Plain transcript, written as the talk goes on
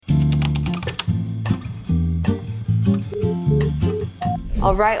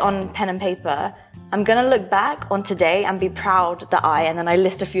I'll write on pen and paper, I'm gonna look back on today and be proud that and then I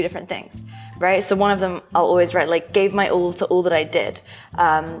list a few different things, right? So one of them I'll always write, like, gave my all to all that I did,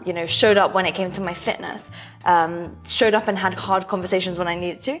 showed up when it came to my fitness, showed up and had hard conversations when I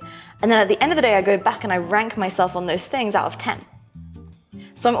needed to. And then at the end of the day, I go back and I rank myself on those things out of 10.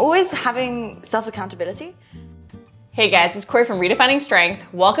 So I'm always having self-accountability. Hey guys, it's Corey from Redefining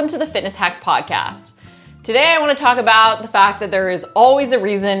Strength. Welcome to the Fitness Hacks Podcast. Today I want to talk about the fact that there is always a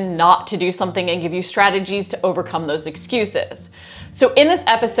reason not to do something and give you strategies to overcome those excuses. So in this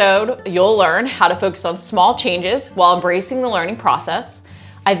episode, you'll learn how to focus on small changes while embracing the learning process.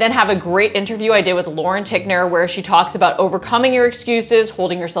 I then have a great interview I did with Tickner where she talks about overcoming your excuses,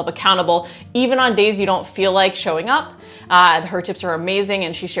 holding yourself accountable, even on days you don't feel like showing up. Her tips are amazing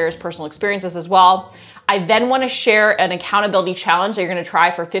and she shares personal experiences as well. I then want to share an accountability challenge that you're going to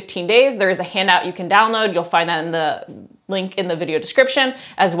try for 15 days. There is a handout you can download. You'll find that in the link in the video description,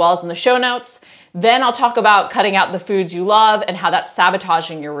 as well as in the show notes. Then I'll talk about cutting out the foods you love and how that's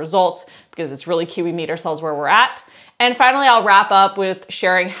sabotaging your results, because it's really key we meet ourselves where we're at. And finally, I'll wrap up with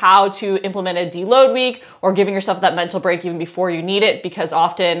sharing how to implement a deload week or giving yourself that mental break even before you need it, because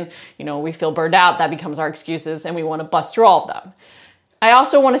often, we feel burned out. That becomes our excuses and we want to bust through all of them. I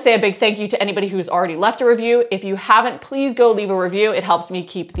also want to say a big thank you to anybody who's already left a review. If you haven't, please go leave a review. It helps me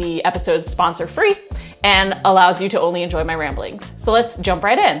keep the episodes sponsor free and allows you to only enjoy my ramblings. So let's jump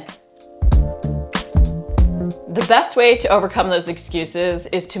right in. The best way to overcome those excuses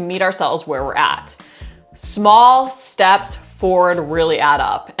is to meet ourselves where we're at. Small steps forward really add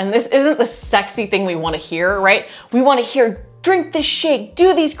up. And this isn't the sexy thing we want to hear, right? We want to hear, drink this shake,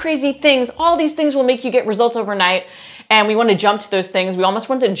 do these crazy things. All these things will make you get results overnight. And we want to jump to those things. We almost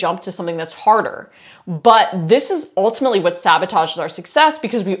want to jump to something that's harder. But this is ultimately what sabotages our success,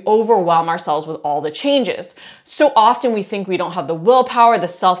 because we overwhelm ourselves with all the changes. So often we think we don't have the willpower, the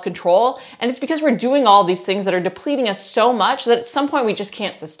self-control, and it's because we're doing all these things that are depleting us so much that at some point we just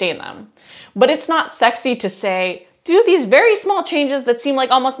can't sustain them. But it's not sexy to say, do these very small changes that seem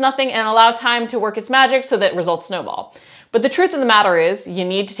like almost nothing and allow time to work its magic so that results snowball. But the truth of the matter is, you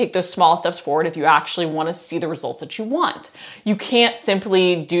need to take those small steps forward if you actually want to see the results that you want. You can't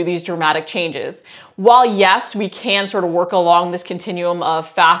simply do these dramatic changes. While yes, we can sort of work along this continuum of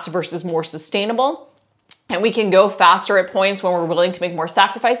fast versus more sustainable, and we can go faster at points when we're willing to make more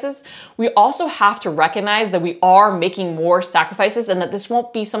sacrifices, we also have to recognize that we are making more sacrifices and that this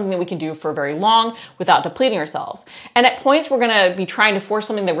won't be something that we can do for very long without depleting ourselves. And at points, we're going to be trying to force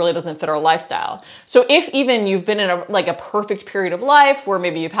something that really doesn't fit our lifestyle. So if even you've been in a perfect period of life where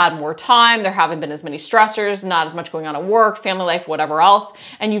maybe you've had more time, there haven't been as many stressors, not as much going on at work, family life, whatever else,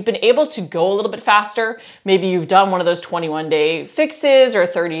 and you've been able to go a little bit faster, maybe you've done one of those 21-day fixes or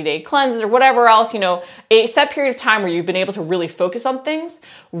 30-day cleanses or whatever else, a set period of time where you've been able to really focus on things,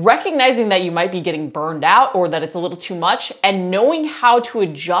 recognizing that you might be getting burned out or that it's a little too much, and knowing how to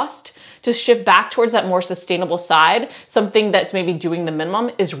adjust to shift back towards that more sustainable side, something that's maybe doing the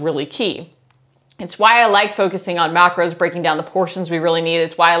minimum, is really key. It's why I like focusing on macros, breaking down the portions we really need.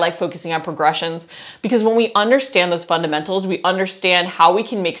 It's why I like focusing on progressions, because when we understand those fundamentals, we understand how we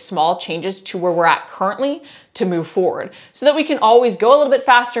can make small changes to where we're at currently to move forward, so that we can always go a little bit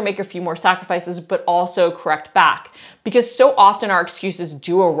faster, make a few more sacrifices, but also correct back. Because so often our excuses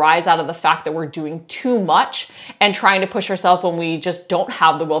do arise out of the fact that we're doing too much and trying to push ourselves when we just don't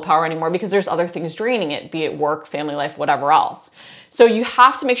have the willpower anymore, because there's other things draining it, be it work, family life, whatever else. So you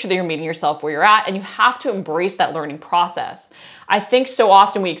have to make sure that you're meeting yourself where you're at, and you have to embrace that learning process. I think so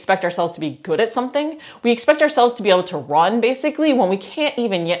often we expect ourselves to be good at something. We expect ourselves to be able to run, basically, when we can't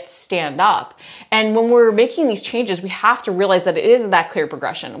even yet stand up. And when we're making these changes, we have to realize that it isn't that clear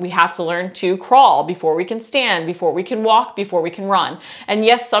progression. We have to learn to crawl before we can stand, before we can walk, before we can run. And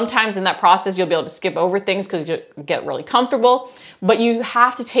yes, sometimes in that process, you'll be able to skip over things because you get really comfortable. But you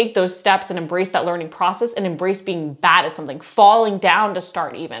have to take those steps and embrace that learning process and embrace being bad at something, falling down to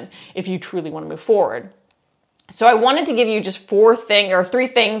start even, if you truly want to move forward. So I wanted to give you just three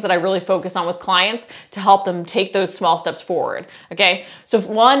things that I really focus on with clients to help them take those small steps forward. Okay. So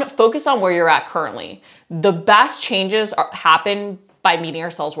one, focus on where you're at currently. The best changes happen by meeting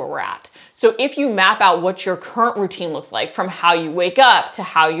ourselves where we're at. So if you map out what your current routine looks like, from how you wake up to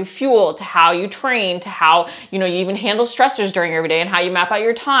how you fuel, to how you train, to how, you even handle stressors during every day and how you map out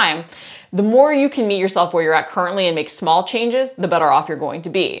your time, the more you can meet yourself where you're at currently and make small changes, the better off you're going to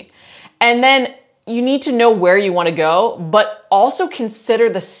be. And then you need to know where you want to go, but also consider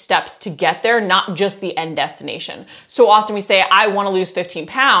the steps to get there, not just the end destination. So often we say, I want to lose 15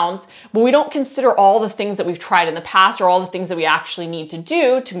 pounds, but we don't consider all the things that we've tried in the past or all the things that we actually need to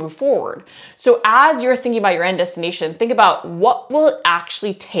do to move forward. So as you're thinking about your end destination, think about what will it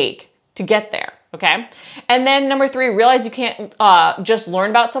actually take to get there, okay? And then number 3, realize you can't just learn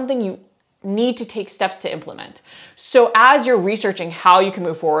about something, you need to take steps to implement. So as you're researching how you can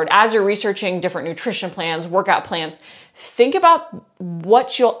move forward, as you're researching different nutrition plans, workout plans, think about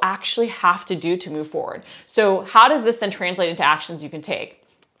what you'll actually have to do to move forward. So how does this then translate into actions you can take?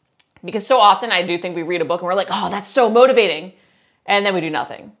 Because so often I do think we read a book and we're like, oh, that's so motivating. And then we do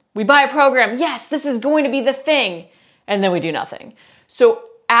nothing. We buy a program. Yes, this is going to be the thing. And then we do nothing. So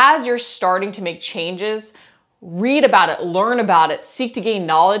as you're starting to make changes, read about it, learn about it, seek to gain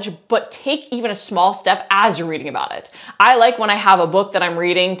knowledge, but take even a small step as you're reading about it. I like when I have a book that I'm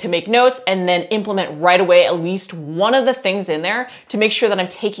reading to make notes and then implement right away at least one of the things in there to make sure that I'm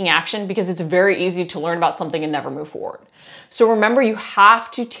taking action, because it's very easy to learn about something and never move forward. So remember, you have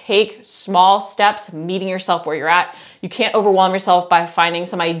to take small steps, meeting yourself where you're at. You can't overwhelm yourself by finding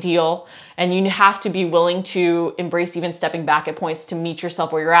some ideal, and you have to be willing to embrace even stepping back at points to meet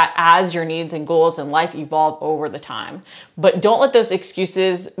yourself where you're at as your needs and goals in life evolve over the time. But don't let those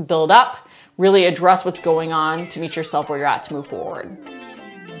excuses build up. Really address what's going on to meet yourself where you're at to move forward.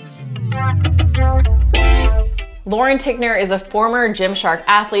 Lauren Tickner is a former Gymshark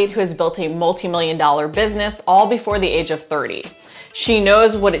athlete who has built a multi-million-dollar business all before the age of 30. She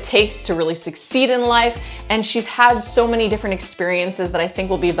knows what it takes to really succeed in life, and she's had so many different experiences that I think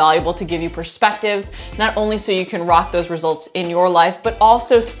will be valuable to give you perspectives, not only so you can rock those results in your life, but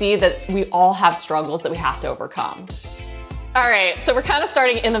also see that we all have struggles that we have to overcome. All right, so we're kind of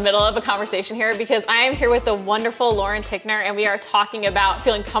starting in the middle of a conversation here because I am here with the wonderful Lauren Tickner, and we are talking about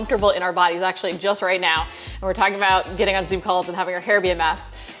feeling comfortable in our bodies actually just right now. And we're talking about getting on Zoom calls and having our hair be a mess.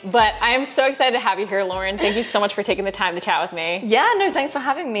 But I am so excited to have you here, Lauren. Thank you so much for taking the time to chat with me. Yeah, no, thanks for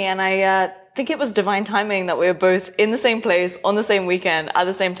having me. And I think it was divine timing that we were both in the same place on the same weekend at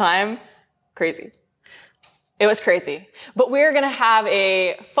the same time. Crazy. It was crazy. But we're going to have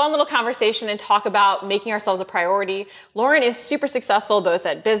a fun little conversation and talk about making ourselves a priority. Lauren is super successful both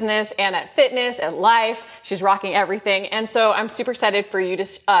at business and at fitness, at life. She's rocking everything. And so I'm super excited for you to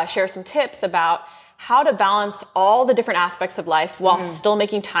share some tips about how to balance all the different aspects of life while still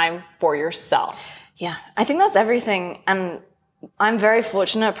making time for yourself. Yeah, I think that's everything. And I'm very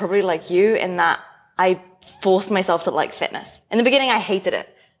fortunate, probably like you, in that I forced myself to like fitness. In the beginning, I hated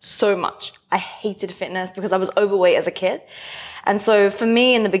it so much. I hated fitness because I was overweight as a kid. And so for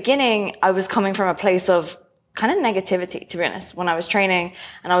me in the beginning, I was coming from a place of kind of negativity, to be honest, when I was training,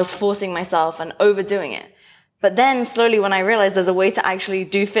 and I was forcing myself and overdoing it. But then slowly when I realized there's a way to actually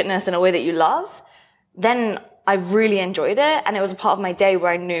do fitness in a way that you love, then I really enjoyed it. And it was a part of my day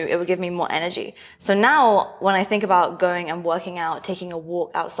where I knew it would give me more energy. So now when I think about going and working out, taking a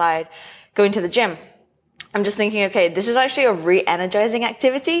walk outside, going to the gym, I'm just thinking, okay, this is actually a re-energizing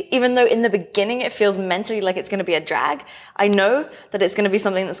activity. Even though in the beginning it feels mentally like it's going to be a drag, I know that it's going to be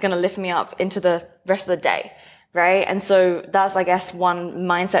something that's going to lift me up into the rest of the day, right? And so that's, I guess, one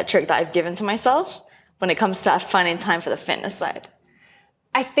mindset trick that I've given to myself when it comes to finding time for the fitness side.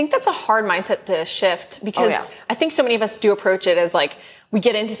 I think that's a hard mindset to shift because I think so many of us do approach it as like, we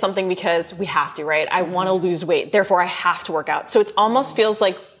get into something because we have to, right? I want to lose weight, therefore I have to work out. So it almost feels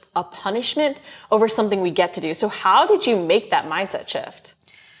like a punishment over something we get to do. So how did you make that mindset shift?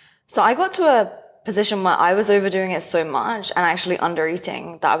 So I got to a position where I was overdoing it so much and actually under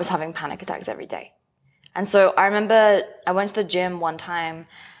eating that I was having panic attacks every day. And so I remember I went to the gym one time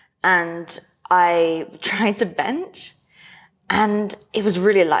and I tried to bench and it was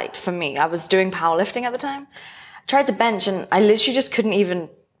really light for me. I was doing powerlifting at the time. I tried to bench and I literally just couldn't even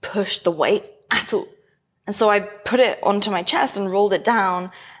push the weight at all. And so I put it onto my chest and rolled it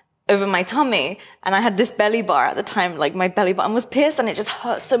down over my tummy. And I had this belly bar at the time, like my belly button was pierced and it just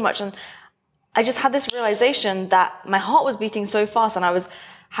hurt so much. And I just had this realization that my heart was beating so fast and I was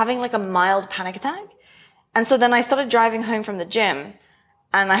having like a mild panic attack. And so then I started driving home from the gym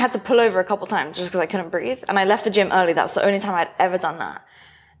and I had to pull over a couple times just because I couldn't breathe. And I left the gym early. That's the only time I'd ever done that.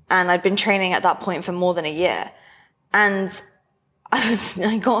 And I'd been training at that point for more than a year. And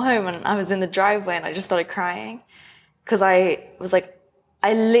I got home and I was in the driveway and I just started crying because I was like,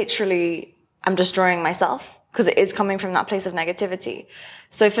 I literally am destroying myself because it is coming from that place of negativity.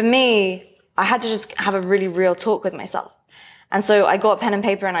 So for me, I had to just have a really real talk with myself. And so I got a pen and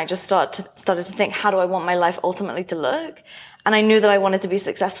paper and I just started to think, how do I want my life ultimately to look? And I knew that I wanted to be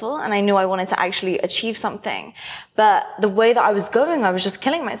successful and I knew I wanted to actually achieve something. But the way that I was going, I was just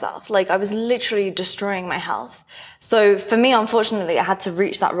killing myself. Like I was literally destroying my health. So for me, unfortunately, I had to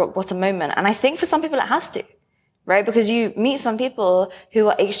reach that rock bottom moment. And I think for some people it has to, right? Because you meet some people who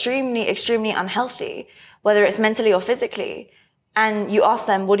are extremely, extremely unhealthy, whether it's mentally or physically. And you ask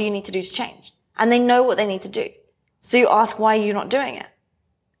them, what do you need to do to change? And they know what they need to do. So you ask, why are you not doing it?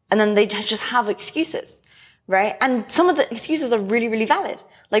 And then they just have excuses, right? And some of the excuses are really, really valid.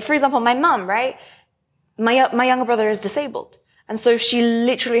 Like, for example, my mum, right? My younger brother is disabled. And so she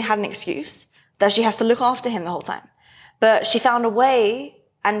literally had an excuse that she has to look after him the whole time. But she found a way,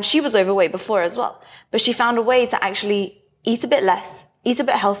 and she was overweight before as well, but she found a way to actually eat a bit less, eat a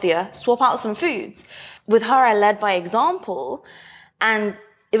bit healthier, swap out some foods. With her, I led by example, and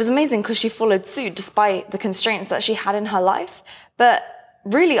it was amazing because she followed suit despite the constraints that she had in her life. But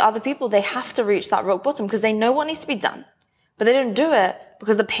really, other people, they have to reach that rock bottom because they know what needs to be done, but they don't do it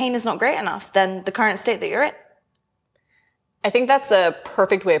because the pain is not great enough than the current state that you're in. I think that's a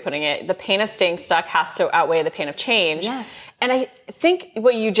perfect way of putting it. The pain of staying stuck has to outweigh the pain of change. Yes. And I think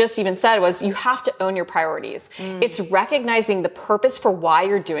what you just even said was you have to own your priorities. It's recognizing the purpose for why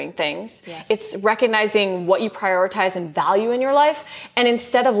you're doing things. Yes. It's recognizing what you prioritize and value in your life. And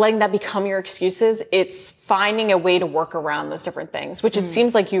instead of letting that become your excuses, it's finding a way to work around those different things, which it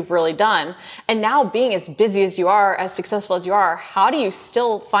seems like you've really done. And now being as busy as you are, as successful as you are, how do you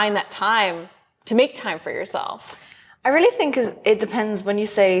still find that time to make time for yourself? I really think it depends when you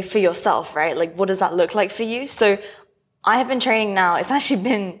say for yourself, right? Like, what does that look like for you? So I have been training now. It's actually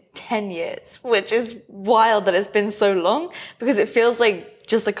been 10 years, which is wild that it's been so long because it feels like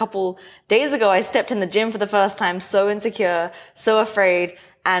just a couple days ago, I stepped in the gym for the first time, so insecure, so afraid,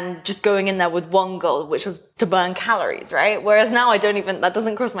 and just going in there with one goal, which was to burn calories, right? Whereas now that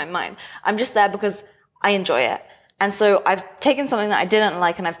doesn't cross my mind. I'm just there because I enjoy it. And so I've taken something that I didn't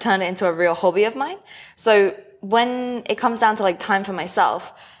like and I've turned it into a real hobby of mine. So when it comes down to like time for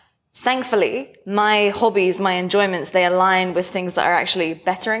myself, thankfully, my hobbies, my enjoyments, they align with things that are actually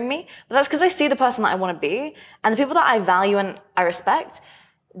bettering me. But that's because I see the person that I want to be, and the people that I value and I respect,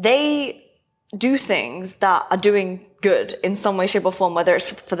 they do things that are doing good in some way, shape or form, whether it's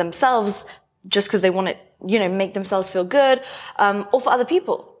for themselves, just because they want to, make themselves feel good, or for other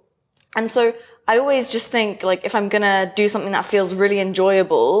people. And so I always just think, like, if I'm gonna do something that feels really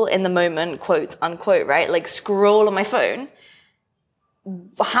enjoyable in the moment, quote unquote, right? Like scroll on my phone,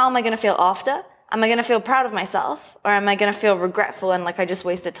 how am I gonna feel after? Am I gonna feel proud of myself? Or am I gonna feel regretful and like I just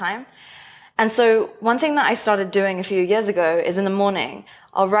wasted time? And so one thing that I started doing a few years ago is in the morning,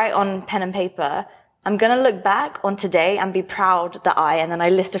 I'll write on pen and paper, I'm gonna look back on today and be proud that and then I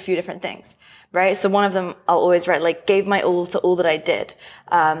list a few different things. Right? So one of them I'll always write, like, gave my all to all that I did.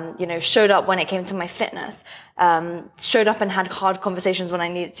 Showed up when it came to my fitness. Showed up and had hard conversations when I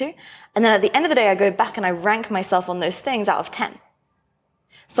needed to. And then at the end of the day, I go back and I rank myself on those things out of 10.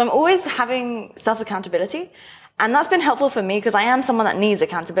 So I'm always having self-accountability. And that's been helpful for me because I am someone that needs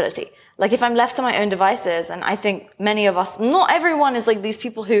accountability. Like if I'm left to my own devices, and I think many of us, not everyone is like these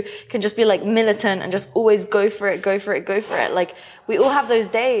people who can just be like militant and just always go for it. Like we all have those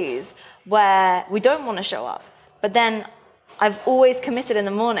days where we don't want to show up. But then I've always committed in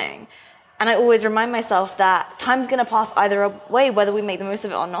the morning, and I always remind myself that time's going to pass either way, whether we make the most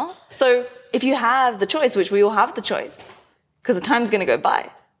of it or not. So if you have the choice, which we all have the choice, because the time's going to go by.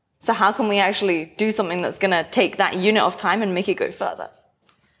 So how can we actually do something that's going to take that unit of time and make it go further?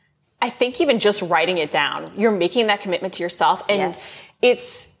 I think even just writing it down, you're making that commitment to yourself, and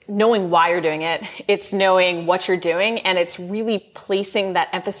it's knowing why you're doing it. It's knowing what you're doing, and it's really placing that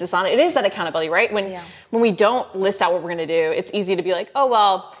emphasis on it. It is that accountability, right? When we don't list out what we're going to do, it's easy to be like, oh,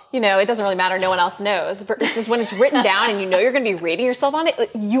 well, it doesn't really matter. No one else knows. Versus when it's written down and you're going to be rating yourself on it,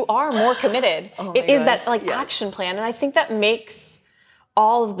 you are more committed. It is that action plan. And I think that makes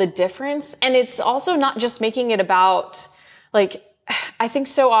all of the difference. And it's also not just making it about I think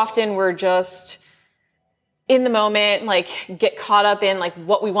so often we're just in the moment, get caught up in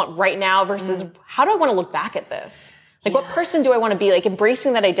what we want right now versus how do I want to look back at this? What person do I want to be?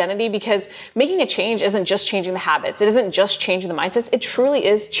 Embracing that identity, because making a change isn't just changing the habits. It isn't just changing the mindsets. It truly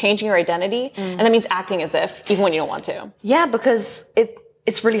is changing your identity. And that means acting as if, even when you don't want to. Yeah, because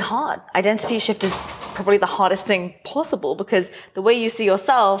it's really hard. Identity shift is probably the hardest thing possible, because the way you see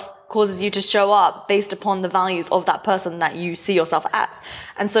yourself causes you to show up based upon the values of that person that you see yourself as.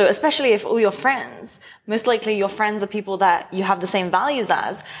 And so especially if all your friends, most likely your friends are people that you have the same values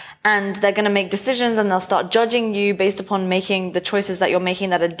as, and they're going to make decisions and they'll start judging you based upon making the choices that you're making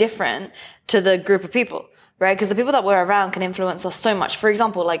that are different to the group of people, right? Because the people that we're around can influence us so much. For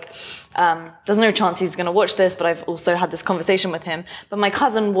example, like, there's no chance he's going to watch this, but I've also had this conversation with him. But my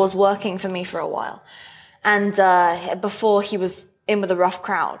cousin was working for me for a while. And before he was in with a rough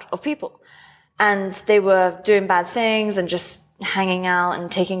crowd of people. And they were doing bad things and just hanging out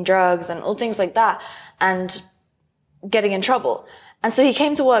and taking drugs and all things like that and getting in trouble. And so he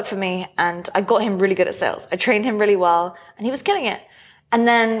came to work for me and I got him really good at sales. I trained him really well and he was killing it. And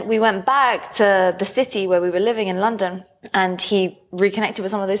then we went back to the city where we were living in London and he reconnected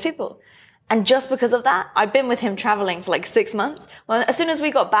with some of those people. And just because of that, I'd been with him traveling for like 6 months. Well, as soon as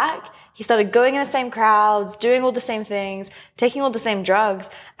we got back, he started going in the same crowds, doing all the same things, taking all the same drugs.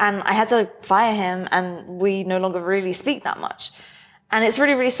 And I had to fire him and we no longer really speak that much. And it's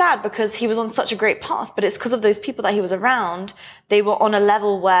really, really sad because he was on such a great path, but it's because of those people that he was around. They were on a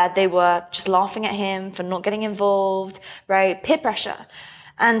level where they were just laughing at him for not getting involved, right? Peer pressure.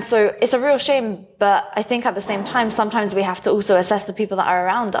 And so it's a real shame, but I think at the same time, sometimes we have to also assess the people that are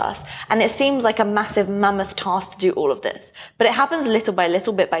around us. And it seems like a massive mammoth task to do all of this, but it happens little by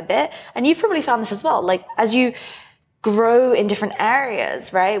little, bit by bit. And you've probably found this as well. Like as you grow in different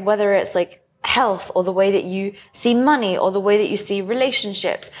areas, right? Whether it's like health or the way that you see money or the way that you see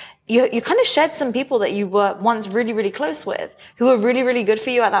relationships, you kind of shed some people that you were once really, really close with who were really, really good for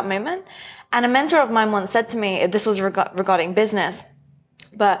you at that moment. And a mentor of mine once said to me, this was regarding business,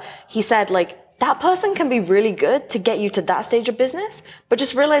 but he said like, that person can be really good to get you to that stage of business, but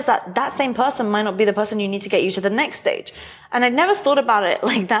just realize that that same person might not be the person you need to get you to the next stage. And I'd never thought about it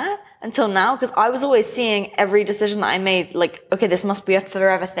like that until now, because I was always seeing every decision that I made like, okay, this must be a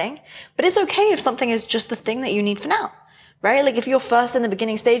forever thing. But it's okay if something is just the thing that you need for now, right? Like if you're first in the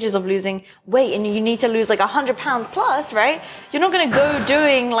beginning stages of losing weight and you need to lose like 100 pounds plus, right? You're not going to go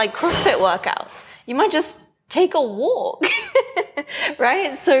doing like CrossFit workouts. You might just take a walk,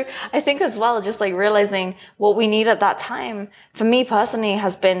 right? So I think as well, just like realizing what we need at that time, for me personally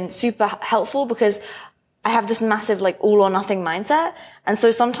has been super helpful because I have this massive like all or nothing mindset. And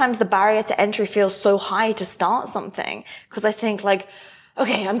so sometimes the barrier to entry feels so high to start something because I think like,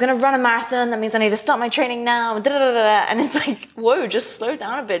 okay, I'm going to run a marathon. That means I need to start my training now. And it's like, whoa, just slow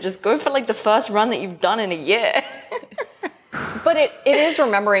down a bit. Just go for like the first run that you've done in a year. But it is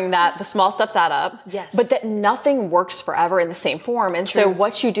remembering that the small steps add up, yes, but that nothing works forever in the same form. And True. So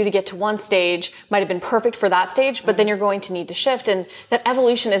what you do to get to one stage might have been perfect for that stage, but then you're going to need to shift. And that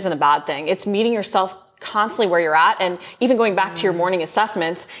evolution isn't a bad thing. It's meeting yourself constantly where you're at. And even going back to your morning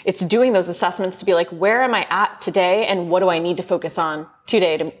assessments, it's doing those assessments to be like, where am I at today? And what do I need to focus on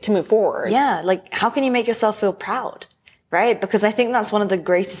today to move forward? Yeah. Like how can you make yourself feel proud? Right? Because I think that's one of the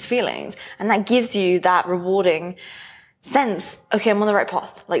greatest feelings. And that gives you that rewarding sense, okay, I'm on the right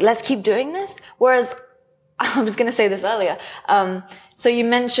path. Like, let's keep doing this. Whereas, I was going to say this earlier. So you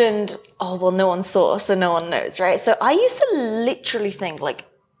mentioned, oh, well, no one saw, so no one knows, right? So I used to literally think like,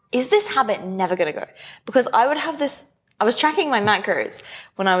 is this habit never going to go? Because I would have this, I was tracking my macros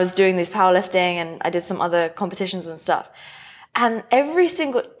when I was doing these powerlifting and I did some other competitions and stuff. And every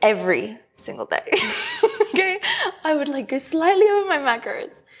single day, okay, I would like go slightly over my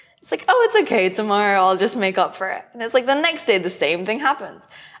macros. It's like, oh, it's okay. Tomorrow I'll just make up for it. And it's like the next day, the same thing happens.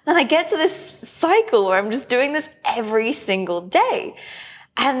 Then I get to this cycle where I'm just doing this every single day.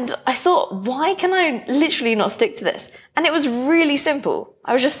 And I thought, why can I literally not stick to this? And it was really simple.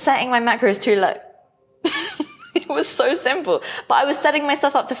 I was just setting my macros too low. It was so simple. But I was setting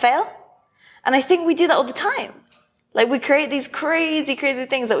myself up to fail. And I think we do that all the time. Like we create these crazy, crazy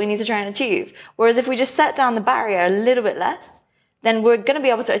things that we need to try and achieve. Whereas if we just set down the barrier a little bit less, then we're going to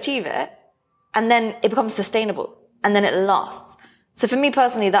be able to achieve it. And then it becomes sustainable. And then it lasts. So for me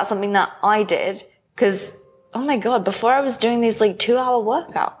personally, that's something that I did. Because, oh my God, before I was doing these like 2-hour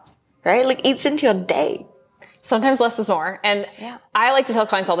workouts, right? Like eats into your day. Sometimes less is more. And yeah. I like to tell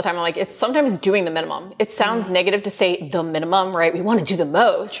clients all the time, I'm like, it's sometimes doing the minimum. It sounds negative to say the minimum, right? We want to do the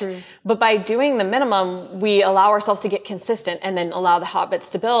most. True. But by doing the minimum, we allow ourselves to get consistent and then allow the habits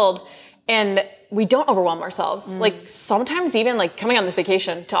to build. And we don't overwhelm ourselves. Like sometimes even like coming on this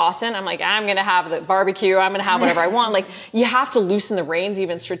vacation to Austin, I'm like, I'm going to have the barbecue. I'm going to have whatever I want. Like you have to loosen the reins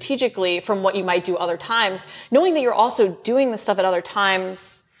even strategically from what you might do other times, knowing that you're also doing the stuff at other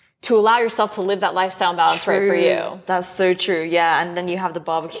times to allow yourself to live that lifestyle balance right for you. That's so true. Yeah. And then you have the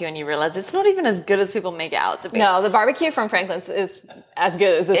barbecue and you realize it's not even as good as people make it out to be. No, the barbecue from Franklin's is as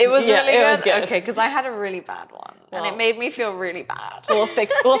good as it's. It was yeah, really good? It was good. Okay. Cause I had a really bad one and it made me feel really bad. We'll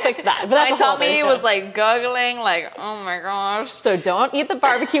fix that. But that's my tummy was like gurgling, like, oh my gosh. So don't eat the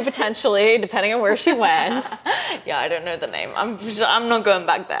barbecue potentially, depending on where she went. Yeah. I don't know the name. I'm not going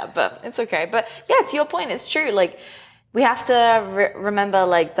back there, but it's okay. But yeah, to your point, it's true. Like, we have to remember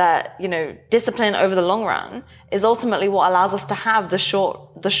like that, you know, discipline over the long run is ultimately what allows us to have the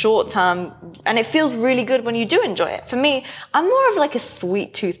short term. And it feels really good when you do enjoy it. For me, I'm more of like a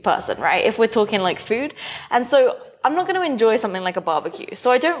sweet tooth person, right? If we're talking like food. And so I'm not going to enjoy something like a barbecue.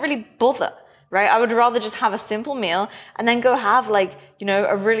 So I don't really bother. Right? I would rather just have a simple meal and then go have like, you know,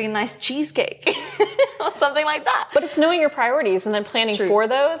 a really nice cheesecake or something like that. But it's knowing your priorities and then planning for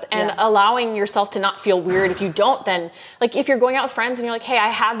those and allowing yourself to not feel weird if you don't then, like if you're going out with friends and you're like, hey, I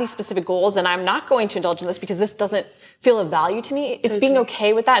have these specific goals and I'm not going to indulge in this because this doesn't feel of value to me. It's being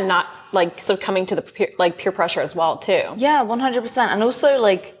okay with that and not like succumbing to the peer pressure as well too. Yeah, 100%. And also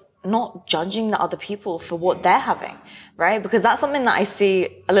like, not judging the other people for what they're having, right? Because that's something that I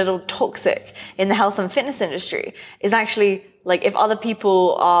see a little toxic in the health and fitness industry is actually like if other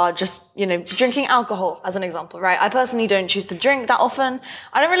people are just, you know, drinking alcohol as an example, right? I personally don't choose to drink that often.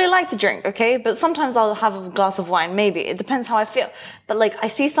 I don't really like to drink, okay? But sometimes I'll have a glass of wine, maybe. It depends how I feel. But like I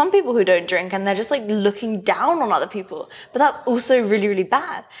see some people who don't drink and they're just like looking down on other people. But that's also really, really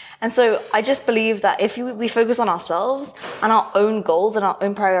bad. And so I just believe that if we focus on ourselves and our own goals and our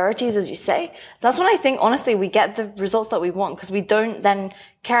own priorities, as you say, that's when I think honestly we get the results that we want because we don't then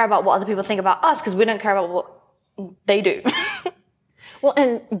care about what other people think about us because we don't care about what they do. Well,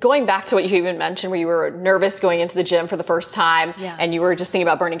 and going back to what you even mentioned where you were nervous going into the gym for the first time and you were just thinking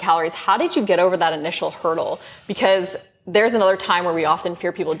about burning calories, how did you get over that initial hurdle? Because there's another time where we often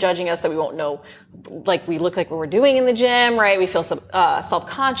fear people judging us that we won't know, like we look like what we're doing in the gym, right? We feel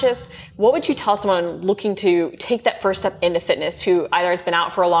self-conscious. What would you tell someone looking to take that first step into fitness who either has been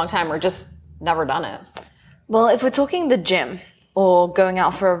out for a long time or just never done it? Well, if we're talking the gym or going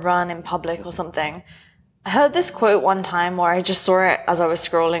out for a run in public or something, I heard this quote one time where I just saw it as I was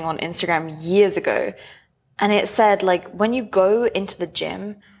scrolling on Instagram years ago. And it said, like, when you go into the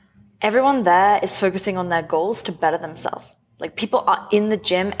gym, everyone there is focusing on their goals to better themselves. Like, people are in the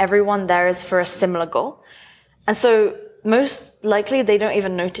gym, everyone there is for a similar goal. And so most likely they don't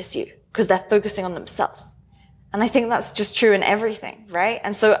even notice you because they're focusing on themselves. And I think that's just true in everything, right?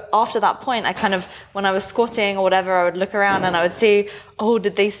 And so after that point, I kind of, when I was squatting or whatever, I would look around and I would see, oh,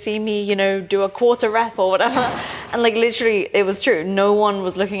 did they see me, you know, do a quarter rep or whatever? And like literally, it was true. No one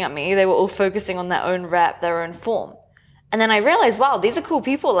was looking at me. They were all focusing on their own rep, their own form. And then I realized, wow, these are cool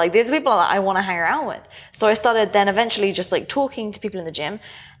people. Like, these are people that I want to hang around with. So I started then eventually just like talking to people in the gym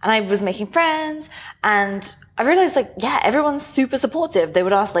and I was making friends and I realized like, yeah, everyone's super supportive. They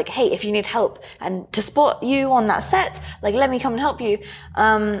would ask like, hey, if you need help and to support you on that set, like, let me come and help you.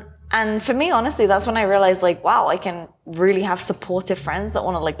 And for me, honestly, that's when I realized like, wow, I can really have supportive friends that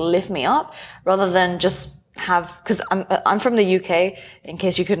want to like lift me up rather than just because I'm from the UK, in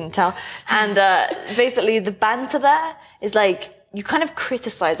case you couldn't tell. And basically the banter there is like, you kind of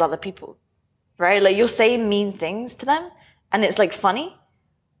criticize other people, right? Like you'll say mean things to them and it's like funny.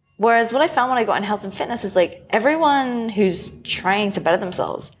 Whereas what I found when I got in health and fitness is like everyone who's trying to better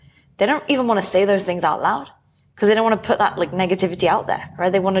themselves, they don't even want to say those things out loud because they don't want to put that like negativity out there,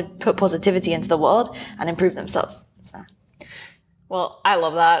 right? They want to put positivity into the world and improve themselves. So. Well, I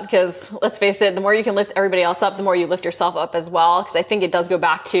love that because let's face it, the more you can lift everybody else up, the more you lift yourself up as well. Because I think it does go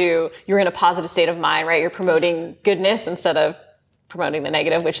back to you're in a positive state of mind, right? You're promoting goodness instead of promoting the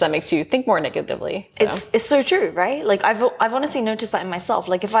negative, which that makes you think more negatively. So. It's so true, right? Like I've honestly noticed that in myself.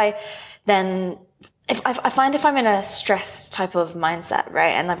 Like if I find if I'm in a stressed type of mindset,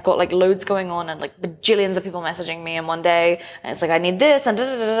 right? And I've got like loads going on and like bajillions of people messaging me in one day and it's like, I need this and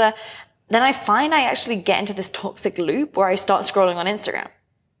da-da-da-da-da. Then I find I actually get into this toxic loop where I start scrolling on Instagram.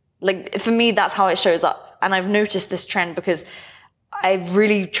 Like for me, that's how it shows up. And I've noticed this trend because I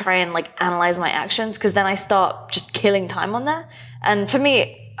really try and like analyze my actions because then I start just killing time on there. And for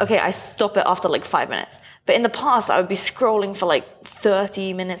me, okay, I stop it after like 5 minutes. But in the past, I would be scrolling for like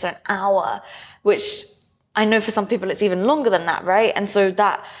 30 minutes or an hour, which I know for some people it's even longer than that, right? And so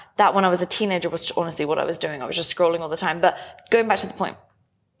that when I was a teenager was honestly what I was doing. I was just scrolling all the time. But going back to the point,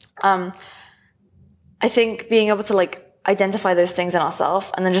 I think being able to like identify those things in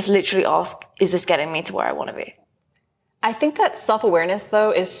ourselves and then just literally ask, is this getting me to where I want to be? I think that self-awareness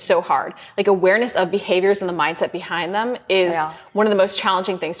though is so hard. Like awareness of behaviors and the mindset behind them is one of the most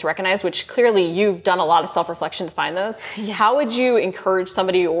challenging things to recognize, which clearly you've done a lot of self-reflection to find those. Yeah. How would you encourage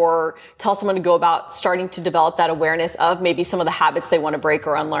somebody or tell someone to go about starting to develop that awareness of maybe some of the habits they want to break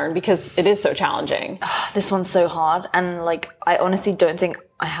or unlearn? Because it is so challenging. This one's so hard. And like, I honestly don't think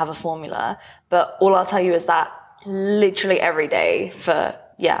I have a formula, but all I'll tell you is that literally every day for,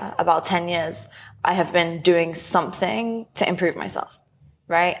 about 10 years, I have been doing something to improve myself,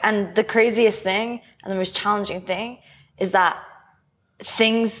 right? And the craziest thing and the most challenging thing is that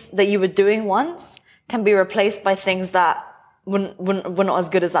things that you were doing once can be replaced by things that were not as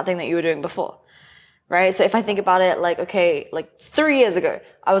good as that thing that you were doing before. Right? So if I think about it, like, okay, like 3 years ago,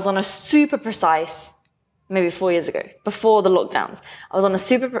 I was on a super precise, maybe 4 years ago, before the lockdowns, I was on a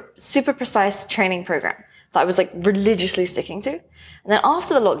super precise training program that I was like religiously sticking to. And then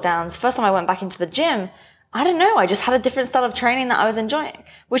after the lockdowns, first time I went back into the gym, I don't know, I just had a different style of training that I was enjoying,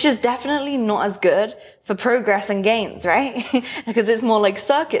 which is definitely not as good for progress and gains, right? Because it's more like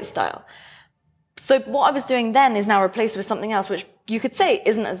circuit style. So what I was doing then is now replaced with something else, which you could say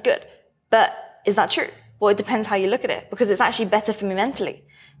isn't as good. But is that true? Well, it depends how you look at it, because it's actually better for me mentally.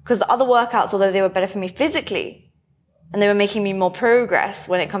 Because the other workouts, although they were better for me physically, and they were making me more progress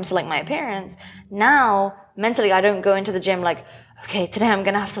when it comes to like my appearance, now mentally I don't go into the gym like, okay, today I'm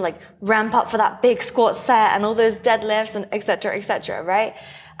going to have to like ramp up for that big squat set and all those deadlifts and et cetera, right?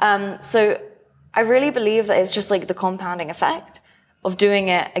 So I really believe that it's just like the compounding effect of doing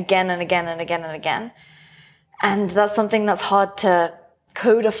it again and again and again and again. And that's something that's hard to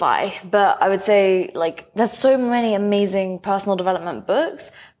codify, but I would say like there's so many amazing personal development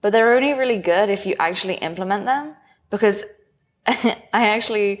books, but they're only really good if you actually implement them. Because I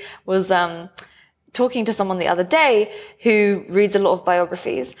actually was talking to someone the other day who reads a lot of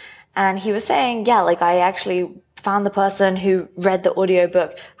biographies, and he was saying, yeah, like I actually found the person who read the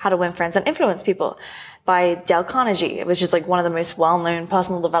audiobook How to Win Friends and Influence People by Dale Carnegie. It was just like one of the most well-known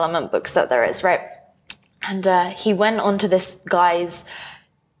personal development books that there is, right? And he went on to this guy's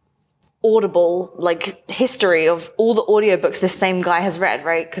Audible, like, history of all the audiobooks this same guy has read,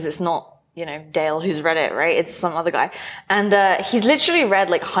 right? Because it's not, you know, Dale who's read it, right? It's some other guy. And he's literally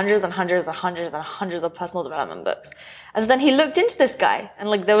read like hundreds and hundreds and hundreds and hundreds of personal development books. And so then he looked into this guy, and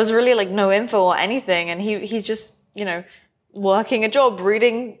like there was really like no info or anything, and he's just, you know, working a job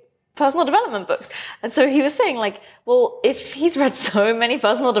reading personal development books. And so he was saying like, well, if he's read so many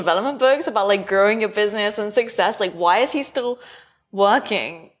personal development books about like growing your business and success, like why is he still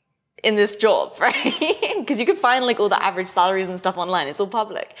working in this job, right? Because you can find like all the average salaries and stuff online. It's all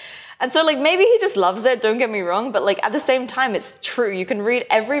public. And so like maybe he just loves it, don't get me wrong, but like at the same time, it's true. You can read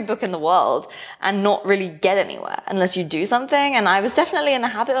every book in the world and not really get anywhere unless you do something. And I was definitely in a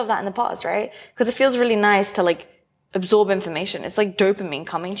habit of that in the past, right? Because it feels really nice to like absorb information. It's like dopamine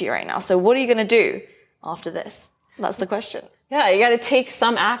coming to you right now. So what are you going to do after this? That's the question. Yeah, you got to take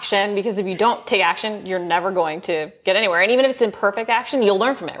some action, because if you don't take action, you're never going to get anywhere. And even if it's imperfect action, you'll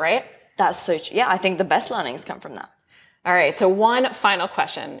learn from it, right? That's so true. Yeah, I think the best learnings come from that. All right, so one final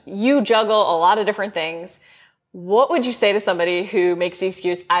question. You juggle a lot of different things. What would you say to somebody who makes the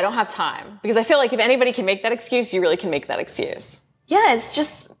excuse, I don't have time? Because I feel like if anybody can make that excuse, you really can make that excuse. Yeah, it's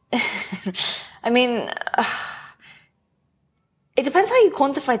just, I mean, it depends how you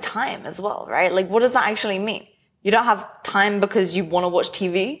quantify time as well, right? Like, what does that actually mean? You don't have time because you want to watch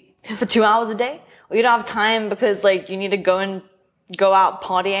TV for 2 hours a day? Or you don't have time because like you need to go out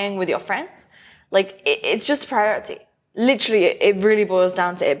partying with your friends? Like, it's just a priority. Literally, it really boils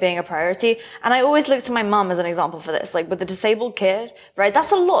down to it being a priority. And I always look to my mum as an example for this. Like with the disabled kid, right?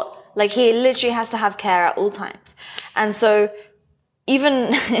 That's a lot. Like he literally has to have care at all times. And so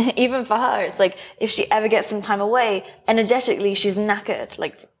even for her, it's like if she ever gets some time away, energetically she's knackered.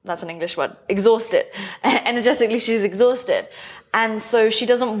 Like that's an English word. Exhausted. Energetically she's exhausted. And so she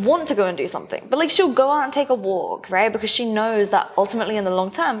doesn't want to go and do something. But like she'll go out and take a walk, right? Because she knows that ultimately in the long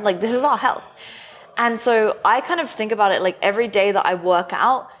term, like this is our health. And so I kind of think about it like every day that I work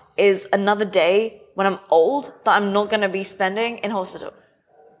out is another day when I'm old that I'm not going to be spending in hospital.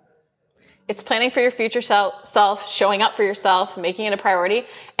 It's planning for your future self, showing up for yourself, making it a priority.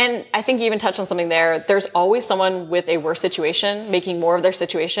 And I think you even touched on something there. There's always someone with a worse situation making more of their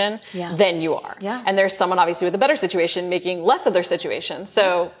situation than you are. Yeah. And there's someone obviously with a better situation making less of their situation.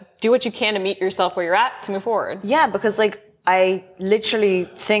 So do what you can to meet yourself where you're at to move forward. Yeah, because like I literally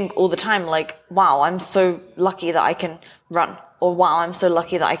think all the time like, wow, I'm so lucky that I can run, or wow, I'm so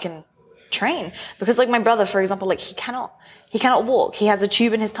lucky that I can train. Because like my brother, for example, like he cannot walk. He has a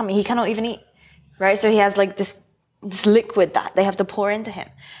tube in his tummy. He cannot even eat, right? So he has like this liquid that they have to pour into him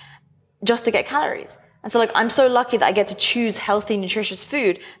just to get calories. And so like, I'm so lucky that I get to choose healthy, nutritious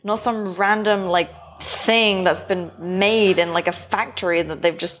food, not some random like thing that's been made in like a factory that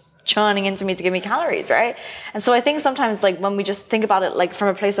they've just churning into me to give me calories, right? And so I think sometimes like when we just think about it like from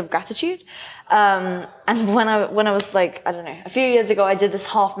a place of gratitude, and when I was like, I don't know, a few years ago I did this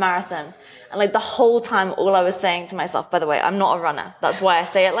half marathon, and like the whole time all I was saying to myself, by the way, I'm not a runner, that's why I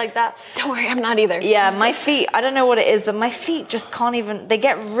say it like that. Don't worry, I'm not either. Yeah, my feet, I don't know what it is, but my feet just can't even, they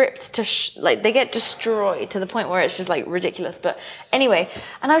get ripped to like they get destroyed to the point where it's just like ridiculous. But anyway,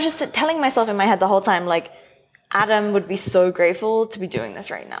 and I was just telling myself in my head the whole time like, Adam would be so grateful to be doing this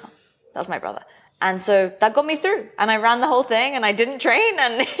right now. That's my brother. And so that got me through, and I ran the whole thing, and I didn't train,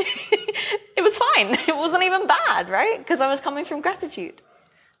 and it was fine. It wasn't even bad, right? Because I was coming from gratitude.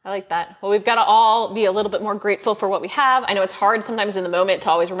 I like that. Well, we've got to all be a little bit more grateful for what we have. I know it's hard sometimes in the moment to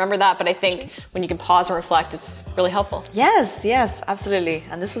always remember that, but I think when you can pause and reflect, it's really helpful. Yes, absolutely.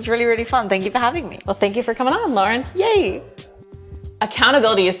 And this was really, really fun. Thank you for having me. Well, thank you for coming on, Lauren. Yay.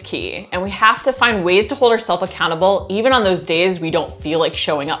 Accountability is key, and we have to find ways to hold ourselves accountable even on those days we don't feel like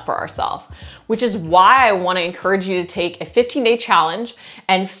showing up for ourselves, which is why I want to encourage you to take a 15-day challenge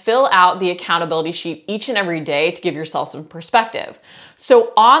and fill out the accountability sheet each and every day to give yourself some perspective.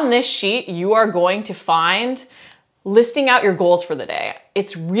 So on this sheet, you are going to find listing out your goals for the day.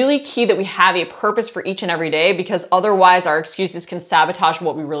 It's really key that we have a purpose for each and every day, because otherwise our excuses can sabotage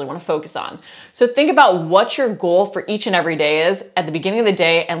what we really want to focus on. So think about what your goal for each and every day is at the beginning of the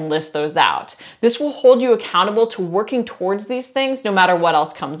day and list those out. This will hold you accountable to working towards these things no matter what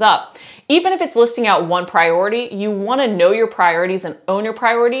else comes up. Even if it's listing out one priority, you want to know your priorities and own your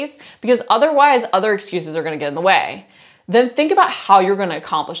priorities, because otherwise other excuses are going to get in the way. Then think about how you're going to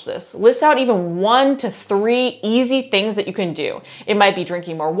accomplish this. List out even 1 to 3 easy things that you can do. It might be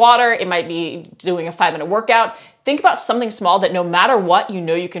drinking more water. It might be doing a 5-minute workout. Think about something small that no matter what, you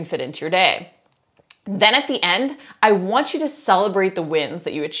know you can fit into your day. Then at the end, I want you to celebrate the wins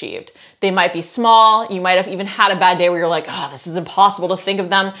that you achieved. They might be small. You might have even had a bad day where you're like, oh, this is impossible to think of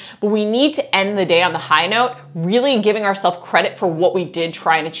them. But we need to end the day on the high note, really giving ourselves credit for what we did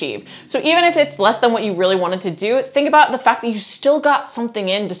try and achieve. So even if it's less than what you really wanted to do, think about the fact that you still got something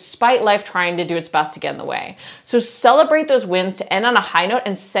in despite life trying to do its best to get in the way. So celebrate those wins to end on a high note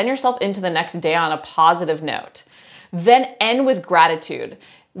and send yourself into the next day on a positive note. Then end with gratitude.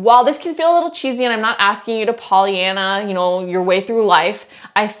 While this can feel a little cheesy, and I'm not asking you to Pollyanna, your way through life,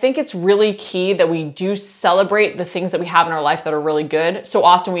 I think it's really key that we do celebrate the things that we have in our life that are really good. So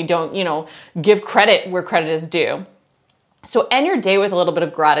often we don't, give credit where credit is due. So end your day with a little bit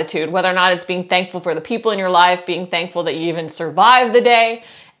of gratitude, whether or not it's being thankful for the people in your life, being thankful that you even survived the day.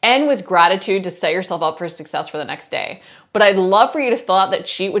 End with gratitude to set yourself up for success for the next day. But I'd love for you to fill out that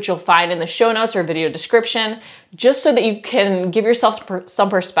sheet, which you'll find in the show notes or video description, just so that you can give yourself some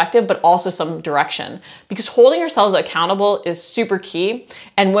perspective, but also some direction. Because holding yourselves accountable is super key.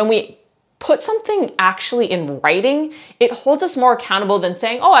 And when we put something actually in writing, it holds us more accountable than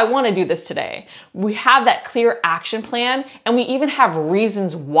saying, oh, I want to do this today. We have that clear action plan, and we even have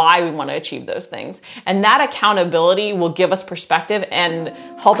reasons why we want to achieve those things. And that accountability will give us perspective and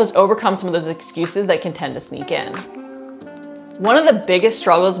help us overcome some of those excuses that can tend to sneak in. One of the biggest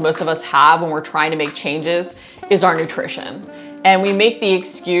struggles most of us have when we're trying to make changes is our nutrition. And we make the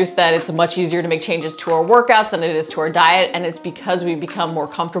excuse that it's much easier to make changes to our workouts than it is to our diet. And it's because we become more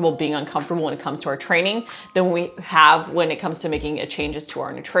comfortable being uncomfortable when it comes to our training than we have when it comes to making changes to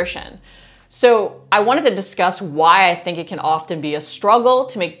our nutrition. So I wanted to discuss why I think it can often be a struggle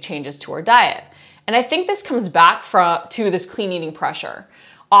to make changes to our diet. And I think this comes back to this clean eating pressure.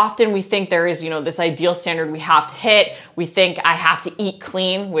 Often we think there is, this ideal standard we have to hit. We think I have to eat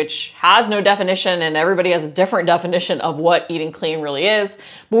clean, which has no definition, and everybody has a different definition of what eating clean really is.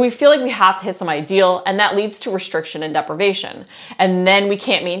 But we feel like we have to hit some ideal, and that leads to restriction and deprivation. And then we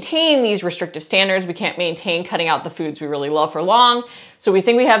can't maintain these restrictive standards. We can't maintain cutting out the foods we really love for long. So we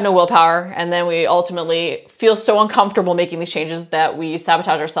think we have no willpower, and then we ultimately feel so uncomfortable making these changes that we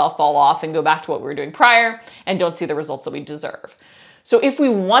sabotage ourselves, fall off, and go back to what we were doing prior, and don't see the results that we deserve. So if we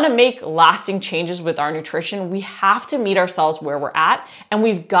want to make lasting changes with our nutrition, we have to meet ourselves where we're at, and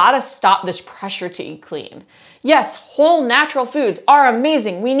we've got to stop this pressure to eat clean. Yes, whole natural foods are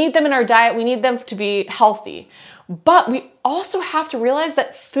amazing. We need them in our diet. We need them to be healthy. But we also have to realize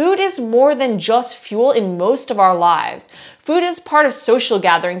that food is more than just fuel in most of our lives. Food is part of social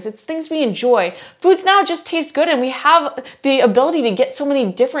gatherings. It's things we enjoy. Foods now just taste good, and we have the ability to get so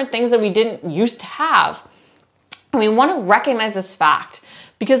many different things that we didn't used to have. And we want to recognize this fact,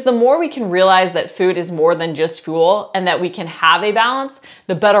 because the more we can realize that food is more than just fuel and that we can have a balance,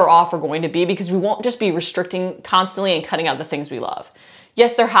 the better off we're going to be, because we won't just be restricting constantly and cutting out the things we love.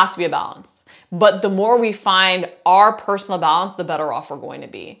 Yes, there has to be a balance, but the more we find our personal balance, the better off we're going to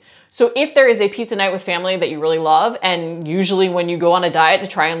be. So if there is a pizza night with family that you really love, and usually when you go on a diet to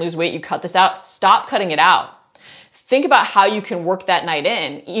try and lose weight, you cut this out, stop cutting it out. Think about how you can work that night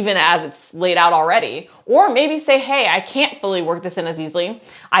in, even as it's laid out already. Or maybe say, hey, I can't fully work this in as easily.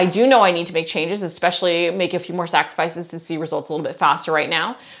 I do know I need to make changes, especially make a few more sacrifices to see results a little bit faster right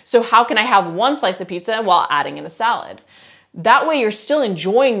now. So how can I have one slice of pizza while adding in a salad? That way you're still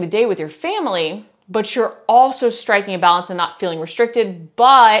enjoying the day with your family, but you're also striking a balance and not feeling restricted,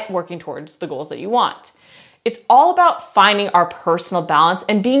 but working towards the goals that you want. It's all about finding our personal balance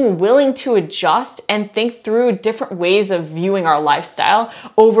and being willing to adjust and think through different ways of viewing our lifestyle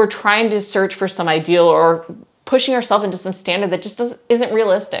over trying to search for some ideal or pushing ourselves into some standard that just isn't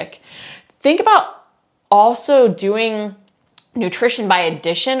realistic. Think about also doing nutrition by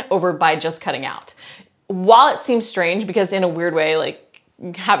addition over by just cutting out. While it seems strange, because in a weird way, like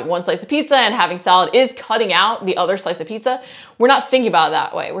having one slice of pizza and having salad is cutting out the other slice of pizza, we're not thinking about it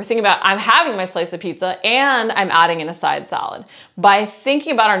that way. We're thinking about, I'm having my slice of pizza and I'm adding in a side salad. By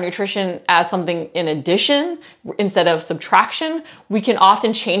thinking about our nutrition as something in addition instead of subtraction, we can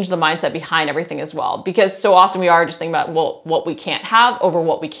often change the mindset behind everything as well. Because so often we are just thinking about, well, what we can't have over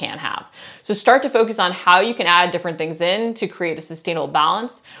what we can have. So start to focus on how you can add different things in to create a sustainable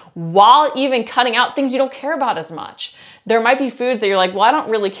balance while even cutting out things you don't care about as much. There might be foods that you're like, well, I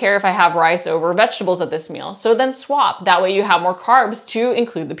don't really care if I have rice over vegetables at this meal. So then swap. That way you have more carbs to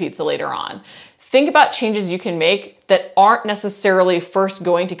include the pizza later on. Think about changes you can make that aren't necessarily first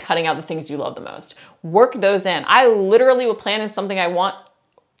going to cutting out the things you love the most. Work those in. I literally will plan in something I want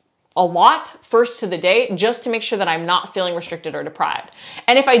a lot first to the day just to make sure that I'm not feeling restricted or deprived.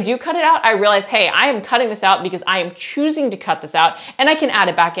 And if I do cut it out, I realize, hey, I am cutting this out because I am choosing to cut this out and I can add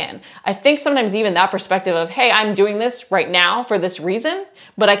it back in. I think sometimes even that perspective of, hey, I'm doing this right now for this reason,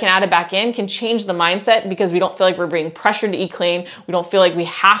 but I can add it back in can change the mindset because we don't feel like we're being pressured to eat clean. We don't feel like we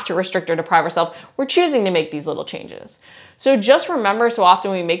have to restrict or deprive ourselves. We're choosing to make these little changes. So just remember, so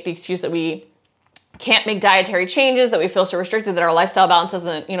often we make the excuse that we can't make dietary changes, that we feel so restricted that our lifestyle balance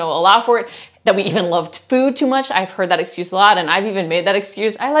doesn't, allow for it, that we even loved food too much. I've heard that excuse a lot, and I've even made that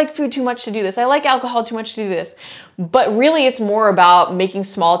excuse. I like food too much to do this. I like alcohol too much to do this. But really, it's more about making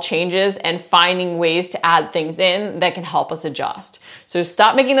small changes and finding ways to add things in that can help us adjust. So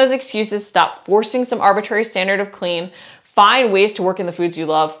stop making those excuses. Stop forcing some arbitrary standard of clean. Find ways to work in the foods you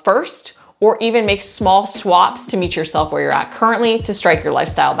love first, or even make small swaps to meet yourself where you're at currently to strike your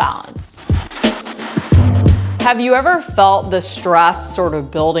lifestyle balance. Have you ever felt the stress sort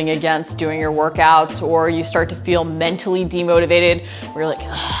of building against doing your workouts, or you start to feel mentally demotivated where you're like,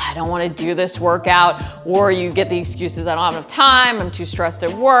 I don't want to do this workout, or you get the excuses, I don't have enough time, I'm too stressed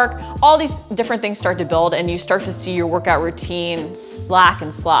at work. All these different things start to build and you start to see your workout routine slack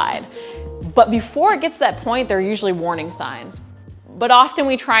and slide. But before it gets to that point, there are usually warning signs. But often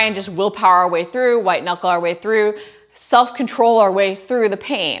we try and just willpower our way through, white knuckle our way through, self-control our way through the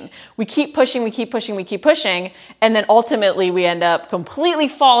pain. We keep pushing, and then ultimately we end up completely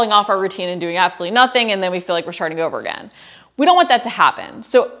falling off our routine and doing absolutely nothing, and then we feel like we're starting over again. We don't want that to happen.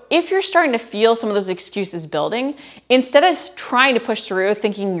 So if you're starting to feel some of those excuses building, instead of trying to push through,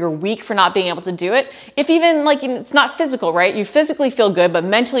 thinking you're weak for not being able to do it, if even it's not physical, right? You physically feel good, but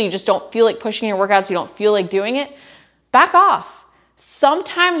mentally you just don't feel like pushing your workouts, you don't feel like doing it, back off.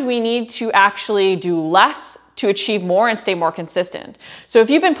 Sometimes we need to actually do less to achieve more and stay more consistent. So if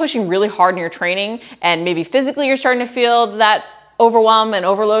you've been pushing really hard in your training and maybe physically you're starting to feel that overwhelm and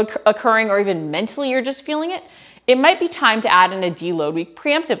overload occurring, or even mentally you're just feeling it, it might be time to add in a deload week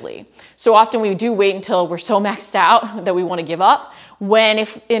preemptively. So often we do wait until we're so maxed out that we want to give up, when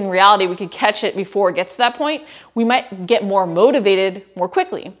if in reality we could catch it before it gets to that point, we might get more motivated more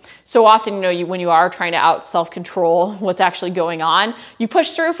quickly. So often, when you are trying to out self-control what's actually going on, you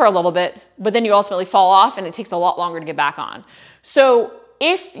push through for a little bit, but then you ultimately fall off and it takes a lot longer to get back on. So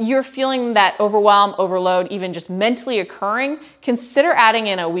if you're feeling that overwhelm, overload, even just mentally occurring, consider adding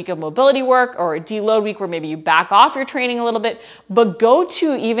in a week of mobility work or a deload week where maybe you back off your training a little bit, but go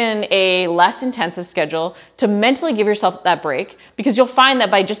to even a less intensive schedule to mentally give yourself that break, because you'll find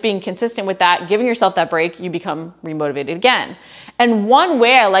that by just being consistent with that, giving yourself that break, you become remotivated again. And one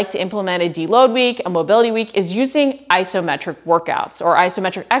way I like to implement a deload week, a mobility week, is using isometric workouts or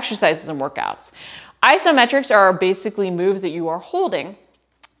isometric exercises and workouts. Isometrics are basically moves that you are holding.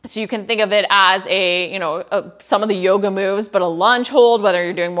 So you can think of it as some of the yoga moves, but a lunge hold, whether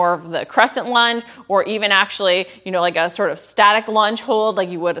you're doing more of the crescent lunge or even actually, like a sort of static lunge hold like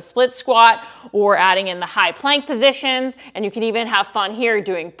you would a split squat, or adding in the high plank positions. And you can even have fun here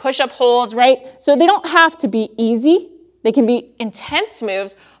doing push-up holds, right? So they don't have to be easy. They can be intense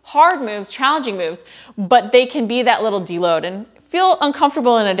moves, hard moves, challenging moves, but they can be that little deload and feel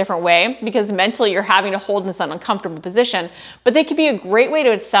uncomfortable in a different way because mentally you're having to hold in this uncomfortable position, but they can be a great way to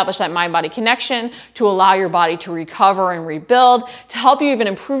establish that mind-body connection, to allow your body to recover and rebuild, to help you even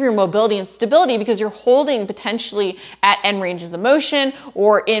improve your mobility and stability because you're holding potentially at end ranges of motion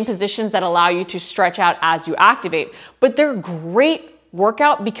or in positions that allow you to stretch out as you activate. But they're great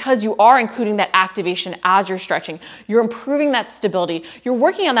workout because you are including that activation as you're stretching. You're improving that stability. You're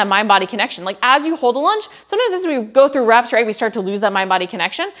working on that mind-body connection. Like as you hold a lunge, sometimes as we go through reps, right, we start to lose that mind-body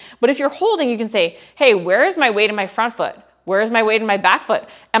connection. But if you're holding, you can say, hey, where is my weight in my front foot? Where is my weight in my back foot?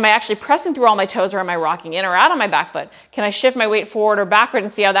 Am I actually pressing through all my toes, or am I rocking in or out on my back foot? Can I shift my weight forward or backward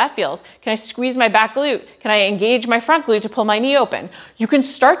and see how that feels? Can I squeeze my back glute? Can I engage my front glute to pull my knee open? You can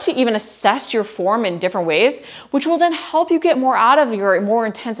start to even assess your form in different ways, which will then help you get more out of your more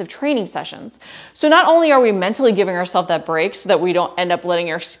intensive training sessions. So not only are we mentally giving ourselves that break so that we don't end up letting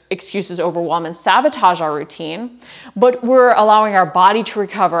our excuses overwhelm and sabotage our routine, but we're allowing our body to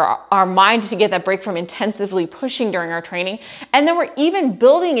recover, our mind to get that break from intensively pushing during our training. And then we're even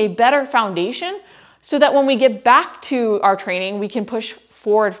building a better foundation so that when we get back to our training, we can push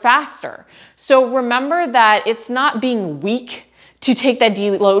forward faster. So remember that it's not being weak to take that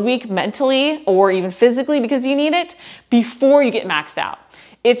deload week mentally or even physically because you need it before you get maxed out.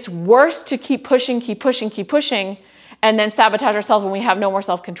 It's worse to keep pushing, and then sabotage ourselves when we have no more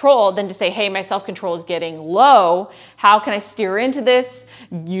self-control than to say, hey, my self-control is getting low. How can I steer into this?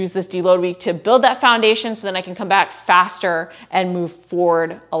 Use this deload week to build that foundation so then I can come back faster and move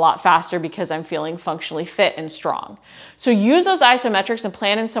forward a lot faster because I'm feeling functionally fit and strong. So use those isometrics and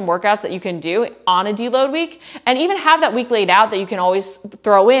plan in some workouts that you can do on a deload week, and even have that week laid out that you can always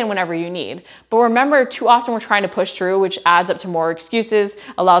throw in whenever you need. But remember, too often we're trying to push through, which adds up to more excuses,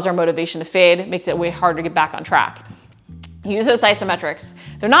 allows our motivation to fade, makes it way harder to get back on track. Use those isometrics.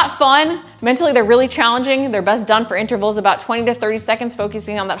 They're not fun. Mentally, they're really challenging. They're best done for intervals about 20 to 30 seconds,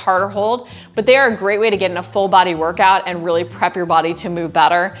 focusing on that harder hold. But they are a great way to get in a full body workout and really prep your body to move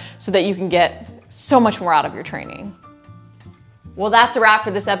better so that you can get so much more out of your training. Well, that's a wrap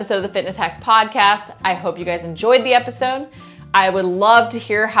for this episode of the Fitness Hacks Podcast. I hope you guys enjoyed the episode. I would love to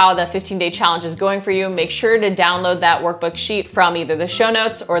hear how the 15-day challenge is going for you. Make sure to download that workbook sheet from either the show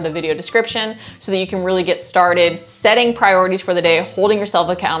notes or the video description so that you can really get started setting priorities for the day, holding yourself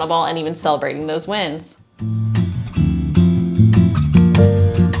accountable, and even celebrating those wins.